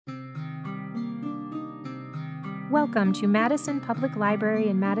Welcome to Madison Public Library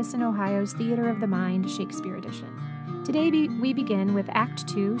in Madison, Ohio's Theater of the Mind, Shakespeare Edition. Today we begin with Act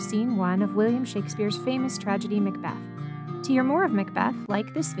 2, Scene 1 of William Shakespeare's famous tragedy Macbeth. To hear more of Macbeth,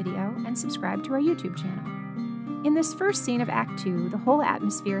 like this video and subscribe to our YouTube channel. In this first scene of Act 2, the whole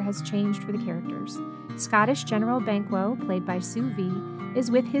atmosphere has changed for the characters. Scottish General Banquo, played by Sue V.,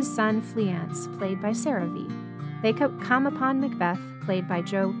 is with his son Fleance, played by Sarah V. They come upon Macbeth, played by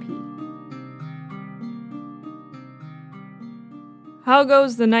Joe P. How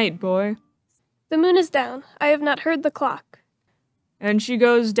goes the night, boy? The moon is down. I have not heard the clock. And she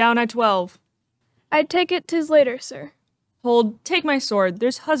goes down at 12. I take it 'tis later, sir. Hold, take my sword.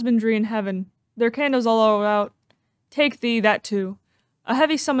 There's husbandry in heaven. There are candles all about. Take thee that too. A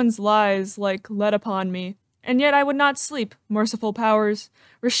heavy summons lies like lead upon me, and yet I would not sleep, merciful powers.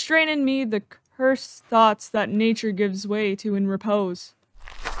 Restrain in me the cursed thoughts that nature gives way to in repose.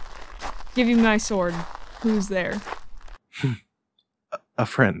 Give you my sword. Who's there? A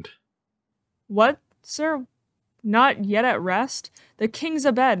friend. What, sir? Not yet at rest? The king's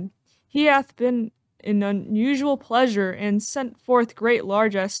abed. He hath been in unusual pleasure, and sent forth great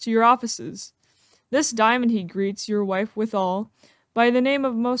largesse to your offices. This diamond he greets your wife withal, by the name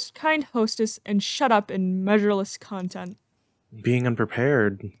of most kind hostess, and shut up in measureless content. Being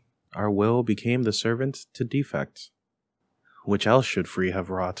unprepared, our will became the servant to defect. Which else should free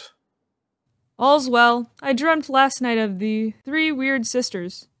have wrought? All's well. I dreamt last night of the 3 weird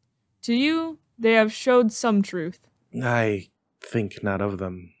sisters. To you, they have showed some truth. I think not of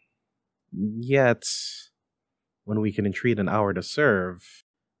them. Yet, when we can entreat an hour to serve,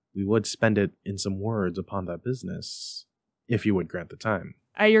 we would spend it in some words upon that business, if you would grant the time.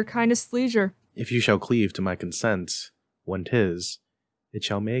 At your kindest leisure. If you shall cleave to my consent, when 'tis, it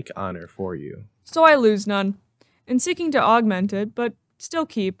shall make honor for you. So I lose none. In seeking to augment it, but still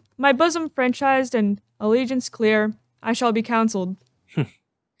keep my bosom franchised and allegiance clear, I shall be counseled.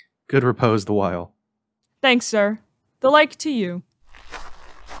 Good repose the while. Thanks, sir. The like to you.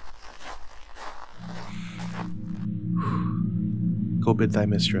 Go bid thy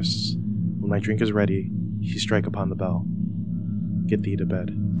mistress. When my drink is ready, she strike upon the bell. Get thee to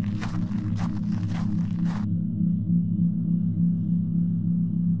bed.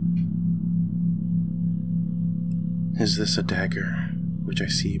 Is this a dagger which I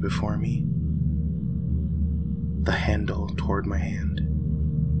see before me? The handle toward my hand.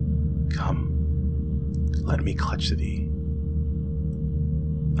 Come, let me clutch thee.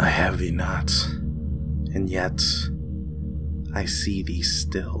 I have thee not, and yet I see thee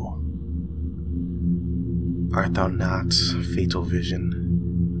still. Art thou not, fatal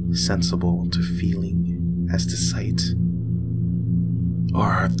vision, sensible to feeling as to sight? Or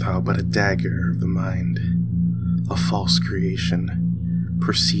art thou but a dagger of the mind, a false creation,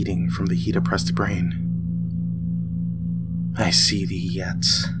 proceeding from the heat-oppressed brain? I see thee yet,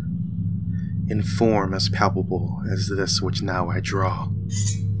 in form as palpable as this which now I draw.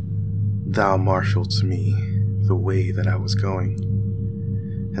 Thou marshaled to me the way that I was going,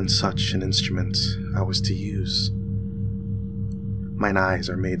 and such an instrument I was to use. Mine eyes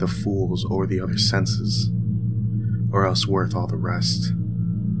are made the fools o'er the other senses, or else worth all the rest.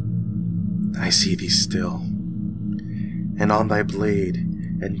 I see thee still, and on thy blade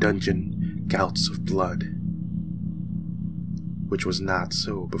and dungeon gouts of blood, which was not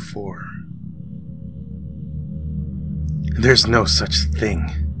so before. There's no such thing.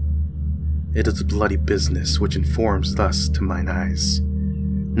 It is a bloody business which informs thus to mine eyes.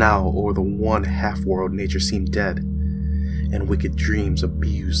 Now o'er the one half-world nature seem dead, and wicked dreams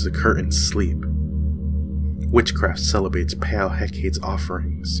abuse the curtain's sleep. Witchcraft celebrates pale Hecate's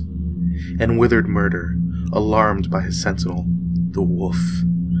offerings, and withered murder, alarmed by his sentinel, the wolf,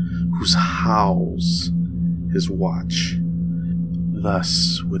 whose howls his watch.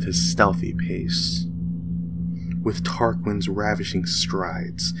 Thus, with his stealthy pace, with Tarquin's ravishing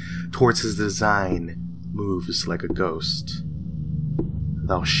strides, towards his design moves like a ghost.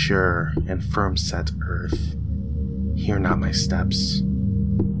 Thou sure and firm-set earth, hear not my steps,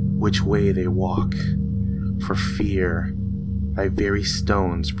 which way they walk, for fear thy very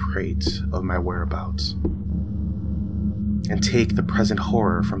stones prate of my whereabouts. And take the present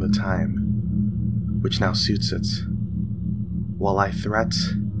horror from the time, which now suits it. While I threat,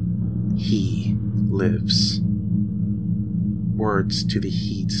 he lives. Words to the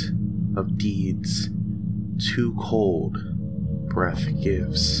heat of deeds, too cold breath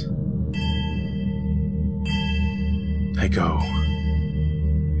gives. I go,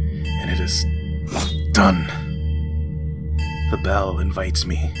 and it is done. The bell invites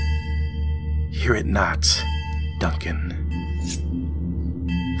me. Hear it not, Duncan,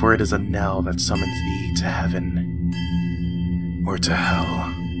 for it is a knell that summons thee to heaven or to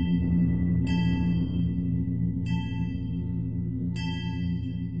hell.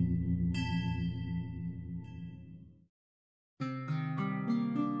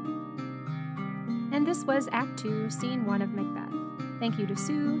 And this was Act 2, Scene 1 of Macbeth. Thank you to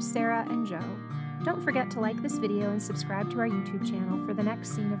Sue, Sarah, and Joe. Don't forget to like this video and subscribe to our YouTube channel for the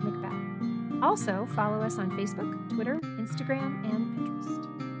next scene of Macbeth. Also, follow us on Facebook, Twitter, Instagram, and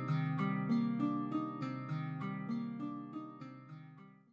Pinterest.